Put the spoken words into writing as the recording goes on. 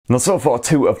Now, so far,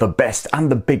 two of the best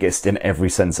and the biggest in every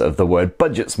sense of the word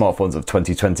budget smartphones of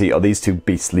 2020 are these two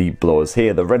beastly blowers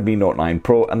here, the Redmi Note 9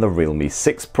 Pro and the Realme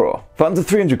 6 Pro. For under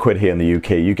 300 quid here in the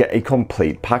UK, you get a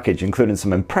complete package, including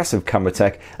some impressive camera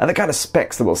tech and the kind of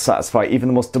specs that will satisfy even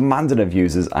the most demanding of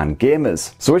users and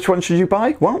gamers. So which one should you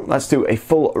buy? Well, let's do a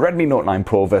full Redmi Note 9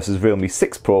 Pro versus Realme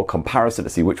 6 Pro comparison to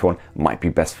see which one might be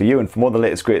best for you. And for more of the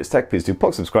latest greatest tech, please do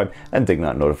subscribe and ding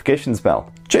that notifications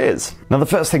bell. Cheers! Now, the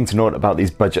first thing to note about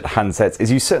these budget handsets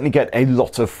is you certainly get a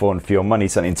lot of phone for your money,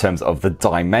 certainly in terms of the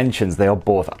dimensions. They are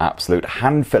both absolute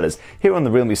hand fillers. Here on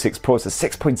the Realme 6 Pro, it's a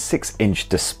 6.6-inch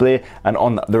display, and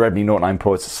on the Redmi Note 9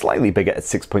 Pro, it's slightly bigger at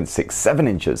 6.67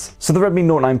 inches. So the Redmi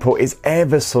Note 9 Pro is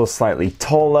ever so slightly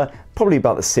taller, probably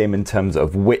about the same in terms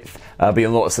of width, but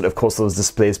you'll notice that of course those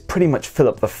displays pretty much fill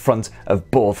up the front of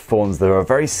both phones. There are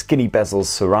very skinny bezels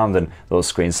surrounding those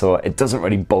screens, so it doesn't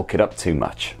really bulk it up too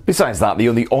much. Besides that, the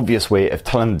only obvious way of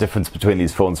telling the difference between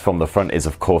these phones from the front is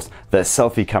of course their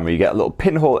selfie camera. You get a little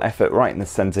pinhole effort right in the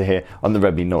center here on the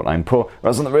Redmi Note 9 Pro,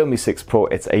 whereas on the Realme 6 Pro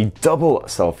it's a double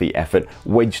selfie effort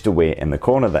wedged away in the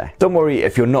corner there. Don't worry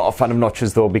if you're not a fan of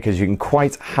notches though, because you can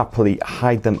quite happily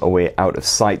hide them away out of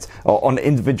sight or on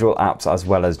individual apps as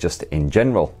well as just in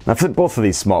general. Now flip both of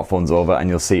these smartphones over and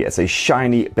you'll see it's a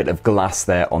shiny bit of glass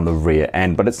there on the rear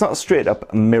end, but it's not a straight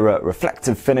up mirror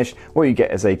reflective finish. What you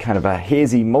get is a kind of a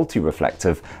hazy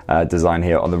multi-reflective design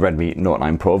here on the Redmi Note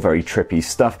 9 Pro, very trippy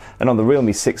stuff, and on the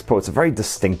Realme 6 Pro it's a very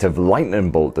distinctive lightning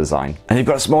bolt design. And you've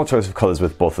got a small choice of colours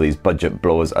with both of these budget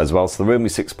blowers as well, so the Realme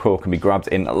 6 Pro can be grabbed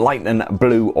in lightning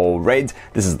blue or red.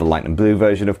 This is the lightning blue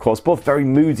version of course, both very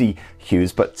moody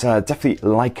hues, but definitely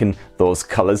liking those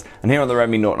colours. And here on the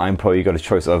Redmi Note 9 Pro, you got a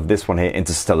choice of this one here,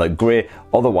 Interstellar Grey,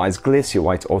 otherwise Glacier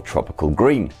White or Tropical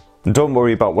Green. And don't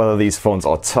worry about whether these phones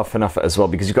are tough enough as well,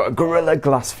 because you've got a Gorilla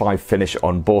Glass 5 finish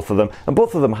on both of them, and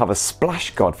both of them have a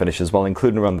splash guard finish as well,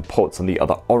 including around the ports and the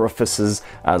other orifices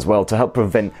as well, to help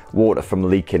prevent water from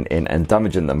leaking in and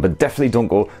damaging them. But definitely don't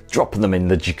go dropping them in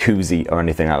the jacuzzi or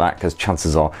anything like that, because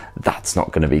chances are that's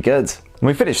not going to be good. When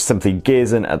we finish simply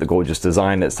gazing at the gorgeous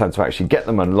design, it's time to actually get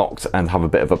them unlocked and have a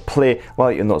bit of a play.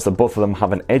 Well, you'll notice that both of them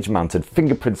have an edge-mounted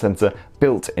fingerprint sensor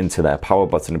built into their power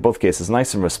button. In both cases,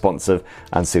 nice and responsive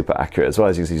and super accurate as well.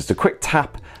 As you can see, just a quick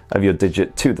tap of your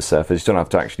digit to the surface. You don't have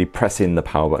to actually press in the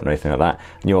power button or anything like that,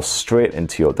 and you're straight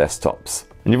into your desktops.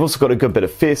 And you've also got a good bit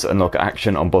of face unlock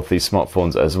action on both these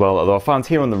smartphones as well, although I found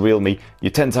here on the Realme you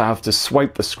tend to have to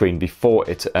swipe the screen before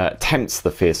it attempts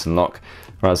the face unlock,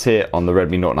 whereas here on the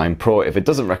Redmi Note 9 Pro, if it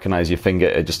doesn't recognize your finger,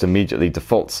 it just immediately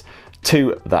defaults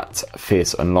to that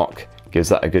face unlock, gives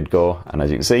that a good go, and as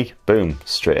you can see, boom,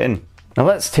 straight in. Now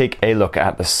let's take a look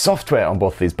at the software on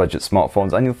both of these budget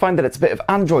smartphones, and you'll find that it's a bit of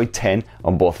Android 10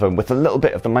 on both of them, with a little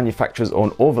bit of the manufacturer's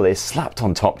own overlay slapped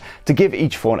on top to give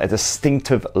each phone a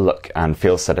distinctive look and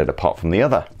feel, set it apart from the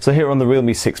other. So here on the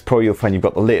Realme 6 Pro, you'll find you've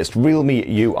got the latest Realme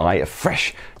UI, a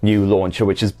fresh new launcher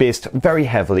which is based very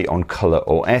heavily on Color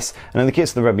OS, and in the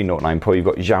case of the Redmi Note 9 Pro, you've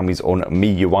got Xiaomi's own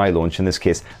MIUI launch, in this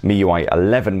case MIUI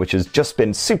 11, which has just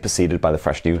been superseded by the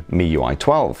fresh new MIUI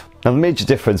 12. Now the major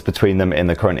difference between them in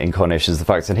the current incarnation is the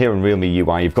fact that here in Realme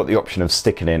UI you've got the option of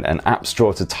sticking in an app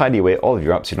drawer to tidy away all of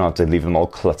your apps. You don't have to leave them all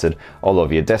cluttered all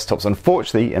over your desktops.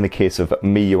 Unfortunately, in the case of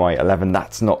MIUI 11,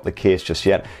 that's not the case just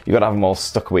yet. You've got to have them all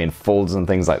stuck away in folders and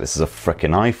things like this is a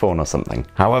frickin' iPhone or something.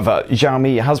 However,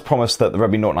 Xiaomi has promised that the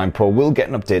Redmi Note 9 Pro will get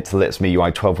an update to the latest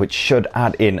MIUI 12, which should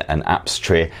add in an apps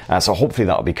tray, so hopefully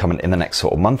that'll be coming in the next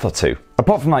sort of month or two.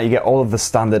 Apart from that, you get all of the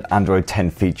standard Android 10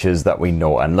 features that we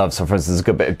know and love. So for instance, a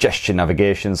good bit of gesture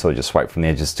navigation, so just swipe from the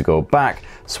edges to go back,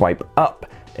 swipe up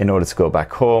in order to go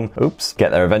back home, oops, get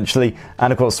there eventually,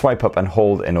 and of course swipe up and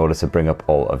hold in order to bring up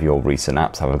all of your recent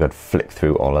apps. Have a good flick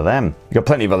through all of them. You've got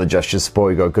plenty of other gesture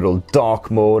support. You've got good old dark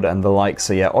mode and the like,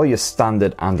 so yeah, all your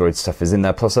standard Android stuff is in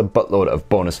there, plus a buttload of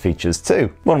bonus features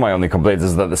too. One of my only complaints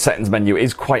is that the settings menu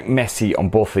is quite messy on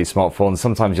both of these smartphones.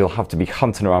 Sometimes you'll have to be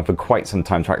hunting around for quite some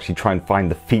time to actually try and find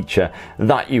the feature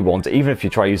that you want. Even if you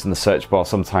try using the search bar,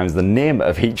 sometimes the name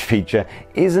of each feature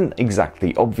isn't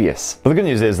exactly obvious. But the good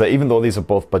news is that even though these are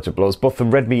both budget blowers, both the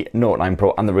Redmi Note 9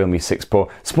 Pro and the Realme 6 Pro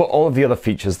support all of the other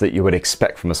features that you would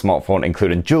expect from a smartphone,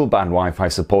 including dual band Wi-Fi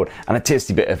support and a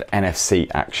tasty bit of NFC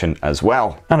action as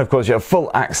well. And of course you have full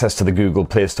access to the Google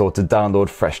Play Store to download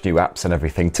fresh new apps and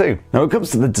everything too. Now when it comes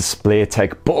to the display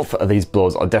tech, both of these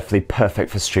blowers are definitely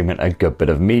perfect for streaming a good bit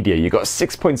of media. You've got a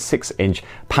 6.6-inch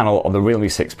panel on the Realme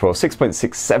 6 Pro,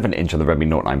 6.67-inch on the Redmi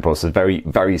Note 9 Pro, so very,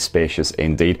 very spacious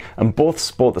indeed, and both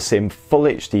sport the same Full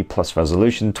HD Plus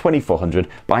resolution, 2400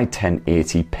 by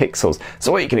 1080 pixels.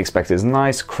 So what you can expect is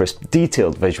nice, crisp,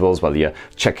 detailed visuals, whether you're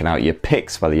checking out your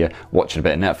pics, whether you're watching a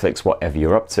bit of Netflix, whatever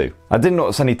you're up to. I didn't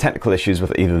notice any technical issues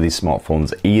with either of these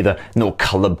smartphones either. No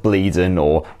color bleeding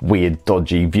or weird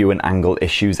dodgy viewing angle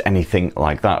issues, anything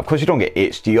like that. Of course, you don't get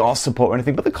HDR support or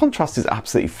anything, but the contrast is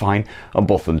absolutely fine on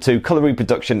both of them too. Color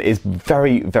reproduction is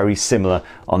very, very similar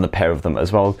on the pair of them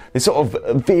as well. They sort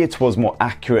of veer towards more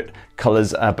accurate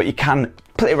colors, but you can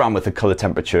play around with the color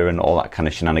temperature and all that kind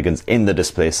of shenanigans in the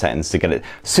display settings to get it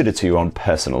suited to your own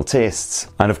personal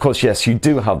tastes. And of course, yes, you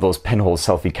do have those pinhole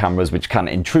selfie cameras which can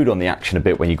intrude on the action a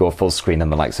bit when you go full screen on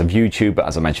the likes of YouTube, but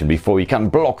as I mentioned before, you can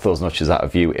block those notches out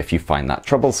of view if you find that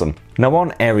troublesome. Now,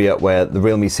 one area where the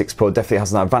Realme 6 Pro definitely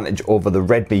has an advantage over the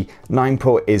Redmi 9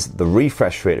 Pro is the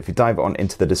refresh rate. If you dive on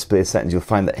into the display settings, you'll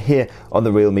find that here on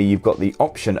the Realme, you've got the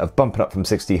option of bumping up from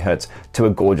 60Hz to a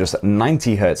gorgeous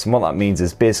 90Hz. And what that means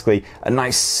is basically a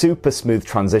nice super smooth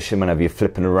transition whenever you're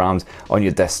flipping around on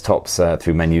your desktops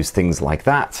through menus, things like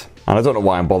that. And I don't know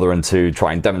why I'm bothering to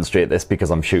try and demonstrate this, because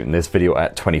I'm shooting this video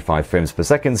at 25 frames per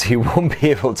second, so you won't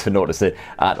be able to notice it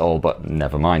at all, but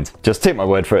never mind. Just take my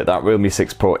word for it, that Realme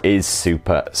 6 Pro is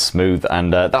super smooth,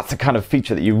 and that's the kind of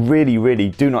feature that you really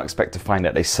do not expect to find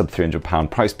at a sub £300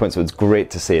 price point, so it's great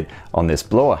to see it on this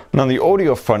blower. Now, on the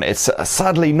audio front, it's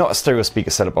sadly not a stereo speaker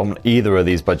setup on either of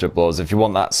these budget blowers. If you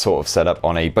want that sort of setup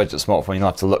on a budget smartphone, you'll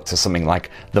have to look to something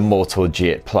like the Moto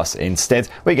G8 Plus instead,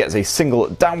 where you get a single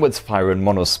downwards firing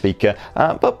mono speaker,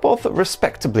 but both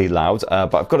respectably loud,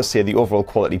 but I've got to say the overall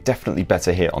quality definitely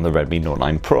better here on the Redmi Note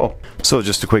 9 Pro. So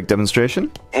just a quick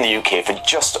demonstration. In the UK for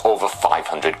just over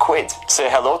 500 quid. Say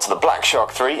hello to the Black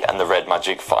Shark 3 and the Red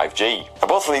Magic 5G. Now,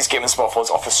 both of these gaming smartphones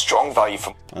offer strong value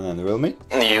for... And then the Realme.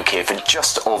 In the UK for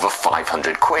just over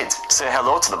 500 quid. Say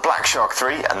hello to the Black Shark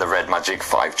 3 and the Red Magic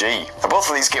 5G. Now, both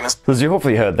of these gamers... As you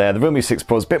hopefully heard there, the Realme 6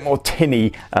 Pro is a bit more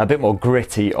tinny, a bit more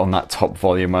gritty on that top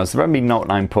volume, whereas the Redmi Note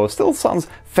 9 Pro still sounds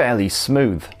fairly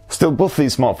smooth. Still, both of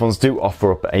these smartphones do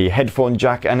offer up a headphone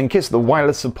jack, and in case of the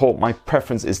wireless support, my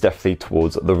preference is definitely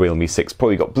towards the Realme 6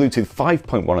 Pro. You've got Bluetooth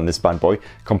 5.1 on this bad boy,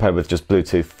 compared with just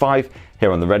Bluetooth 5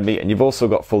 here on the Redmi, and you've also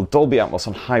got full Dolby Atmos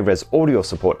and high-res audio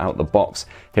support out the box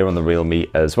here on the Realme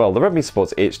as well. The Redmi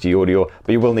supports HD audio,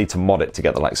 but you will need to mod it to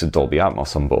get the likes of Dolby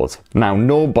Atmos on board. Now,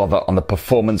 no bother on the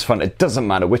performance front. It doesn't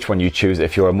matter which one you choose.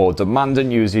 If you're a more demanding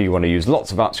user, you want to use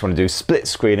lots of apps, you want to do split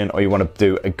screening, or you want to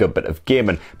do a good bit of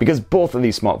gaming, because both of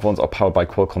these smartphones are powered by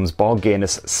Qualcomm's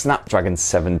bargainous Snapdragon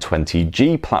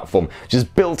 720G platform, which is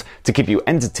built to keep you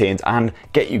entertained and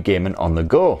get you gaming on the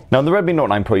go. Now, in the Redmi Note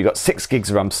 9 Pro, you've got 6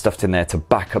 gigs of RAM stuffed in there to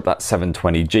back up that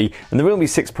 720G. And the Realme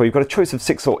 6 Pro, you've got a choice of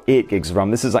 6 or 8 gigs of RAM.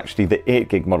 This is actually the 8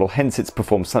 gig model, hence it's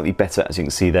performed slightly better, as you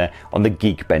can see there, on the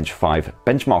Geekbench 5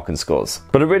 benchmarking scores.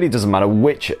 But it really doesn't matter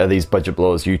which of these budget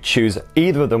blowers you choose.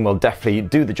 Either of them will definitely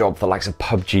do the job for the likes of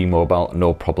PubG Mobile,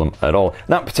 no problem at all.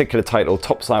 That particular title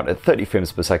tops out at 30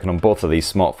 frames per second on both of these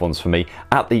smartphones for me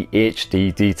at the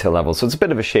HD detail level. So it's a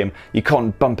bit of a shame you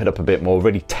can't bump it up a bit more,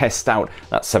 really test out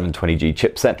that 720G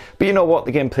chipset. But you know what?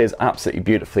 The game plays absolutely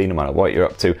beautifully no matter what you're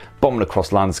up to. Bombing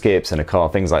across landscapes in a car,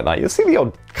 things like that. You'll see the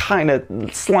odd kind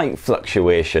of slight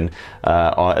fluctuation,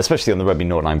 especially on the Redmi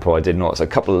Note 9 Pro. I did notice a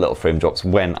couple of little frame drops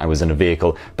when I was in a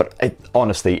vehicle, but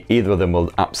honestly, either of them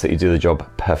will absolutely do the job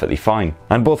perfectly fine.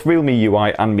 And both Realme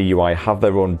UI and MIUI have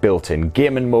their own built-in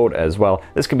gaming mode as well.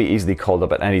 This can be easily called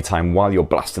up at any time while you're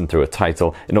blasting through a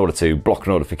title in order to block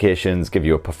notifications, give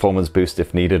you a performance boost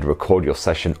if needed, record your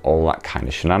session, all that kind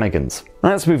of shenanigans.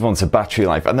 Now let's move on to battery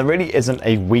life, and there really isn't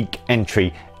a weak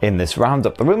entry in this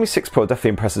roundup. The Realme 6 Pro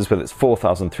definitely impresses with its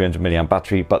 4,300 mAh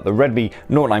battery, but the Redmi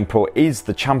Note 9 Pro is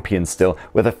the champion still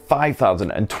with a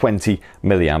 5,020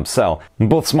 mAh cell. And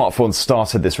both smartphones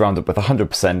started this roundup with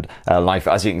 100% life.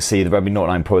 As you can see, the Redmi Note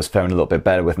 9 Pro is faring a little bit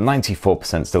better with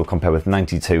 94% still, compared with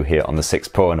 92 here on the 6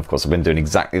 Pro, and of course I've been doing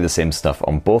exactly the same stuff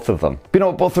on both of them. But you know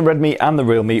what, both the Redmi and the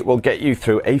Realme will get you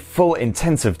through a full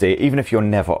intensive day, even if you're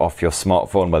never off your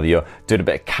smartphone, whether you're doing a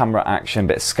bit of camera action, a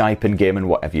bit of Skype and gaming,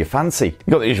 whatever you fancy.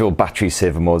 You've got the usual battery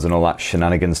saver modes and all that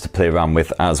shenanigans to play around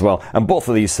with as well, and both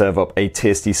of these serve up a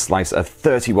tasty slice of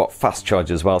 30-watt fast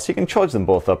charge as well, so you can charge them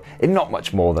both up in not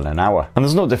much more than an hour. And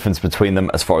there's no difference between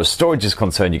them as far as storage is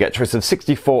concerned. You get a choice of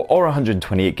 64 or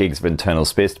 128 gigs of internal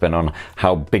space depending on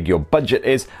how big your budget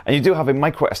is, and you do have a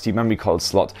micro SD memory card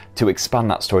slot to expand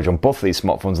that storage on both of these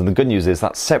smartphones, and the good news is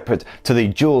that's separate to the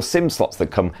dual SIM slots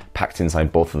that come packed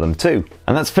inside both of them too.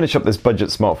 And let's finish up this budget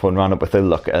smartphone roundup with a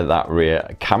look at that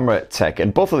rear camera tech,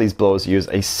 and both both of these blowers use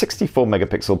a 64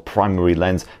 megapixel primary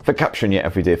lens for capturing your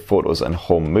everyday photos and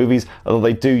home movies, although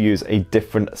they do use a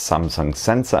different Samsung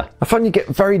sensor. I find you get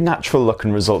very natural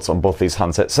looking results on both these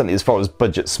handsets, certainly as far as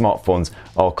budget smartphones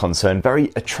are concerned.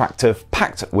 Very attractive,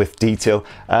 packed with detail,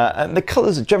 and the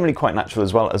colours are generally quite natural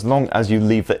as well, as long as you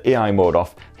leave the AI mode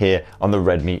off here on the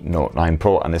Redmi Note 9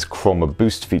 Pro and this chroma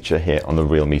boost feature here on the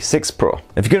Realme 6 Pro.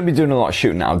 If you're going to be doing a lot of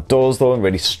shooting outdoors though, and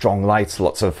really strong lights,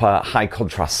 lots of high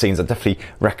contrast scenes, I definitely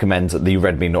recommend the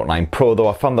Redmi Note 9 Pro, though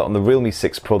I found that on the Realme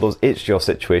 6 Pro, those HDR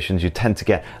situations, you tend to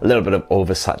get a little bit of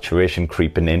oversaturation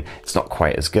creeping in. It's not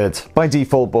quite as good. By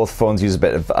default, both phones use a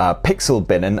bit of pixel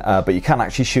binning, but you can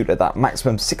actually shoot at that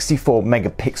maximum 64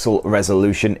 megapixel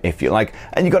resolution if you like,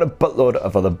 and you've got a buttload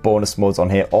of other bonus modes on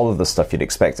here, all of the stuff you'd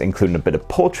expect, including a bit of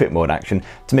portrait mode action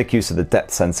to make use of the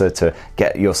depth sensor to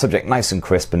get your subject nice and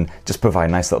crisp and just provide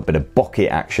a nice little bit of bokeh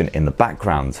action in the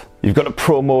background. You've got a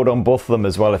pro mode on both of them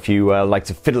as well if you like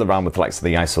to fiddle around with the likes of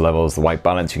the ISO levels, the white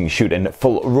balance. You can shoot in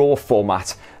full RAW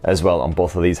format as well on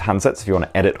both of these handsets if you want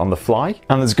to edit on the fly.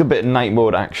 And there's a good bit of night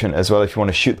mode action as well if you want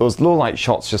to shoot those low light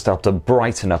shots just to help to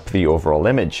brighten up the overall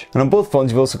image. And on both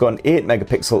phones you've also got an 8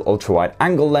 megapixel ultra wide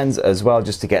angle lens as well,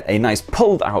 just to get a nice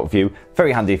pulled out view.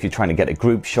 Very handy if you're trying to get a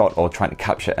group shot or trying to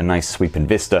capture a nice sweeping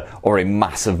vista or a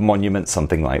massive monument,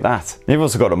 something like that. You've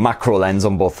also got a macro lens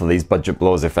on both of these budget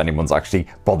blowers if anyone's actually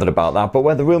bothered about that. But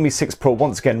where the Realme 6 Pro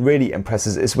once again really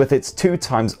impresses is with its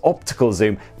 2x optical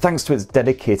zoom, thanks to its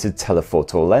dedicated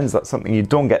telephoto lens. That's something you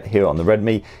don't get here on the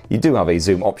Redmi. You do have a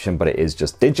zoom option, but it is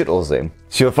just digital zoom.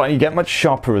 So you'll find you get much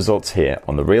sharper results here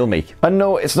on the Realme. And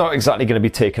no, it's not exactly going to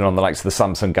be taken on the likes of the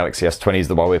Samsung Galaxy S20s,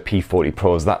 the Huawei P40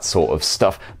 Pros, that sort of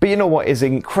stuff. But you know what is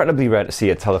incredibly rare to see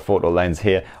a telephoto lens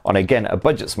here on, again, a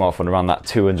budget smartphone around that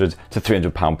 £200 to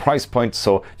 £300 price point.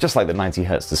 So just like the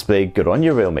 90Hz display, good on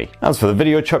you, Realme. As for the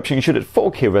video chops, you can shoot at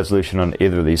 4K resolution on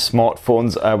either of these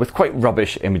smartphones with quite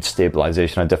rubbish image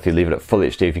stabilization. I'd definitely leave it at full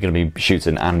HD if you're going to be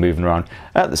shooting and moving around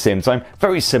at the same time.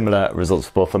 Very similar results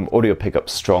for both of them. Audio pickup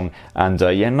strong, and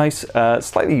yeah, nice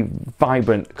slightly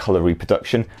vibrant color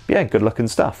reproduction. But yeah, good looking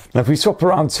stuff. Now if we swap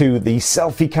around to the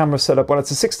selfie camera setup, well,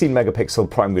 it's a 16 megapixel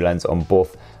primary lens on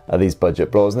both these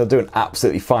budget blowers, and they'll do an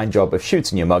absolutely fine job of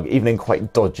shooting your mug even in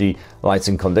quite dodgy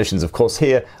lighting conditions. Of course,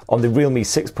 here on the Realme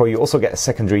 6 Pro you also get a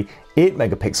secondary 8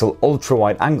 megapixel ultra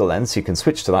wide angle lens, so you can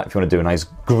switch to that if you want to do a nice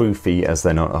groovy, as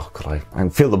they're known. Oh god, I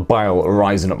feel the bile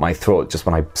rising up my throat just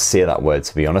when I say that word,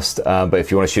 to be honest. But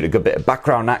if you want to shoot a good bit of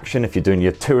background action, if you're doing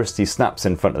your touristy snaps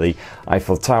in front of the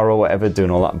Eiffel Tower or whatever, doing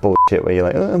all that bullshit where you're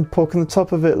like, oh, I'm poking the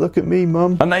top of it, look at me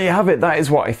mum. And there you have it. That is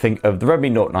what I think of the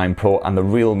Redmi Note 9 Pro and the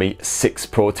Realme 6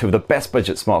 Pro, two of the best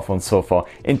budget smartphones so far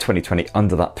in 2020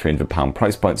 under that £300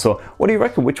 price point. So what do you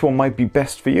reckon? Which one might be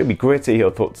best for you? It'd be great to hear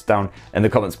your thoughts down in the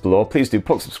comments below. Please do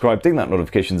subscribe, ding that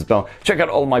notifications bell. Check out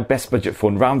all my best budget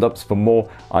phone roundups for more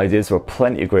ideas. There are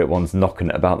plenty of great ones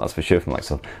knocking about, that's for sure, from like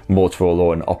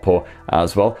Motorola and Oppo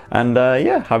as well. And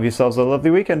yeah, have yourselves a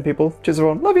lovely weekend, people. Cheers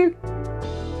everyone, love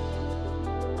you.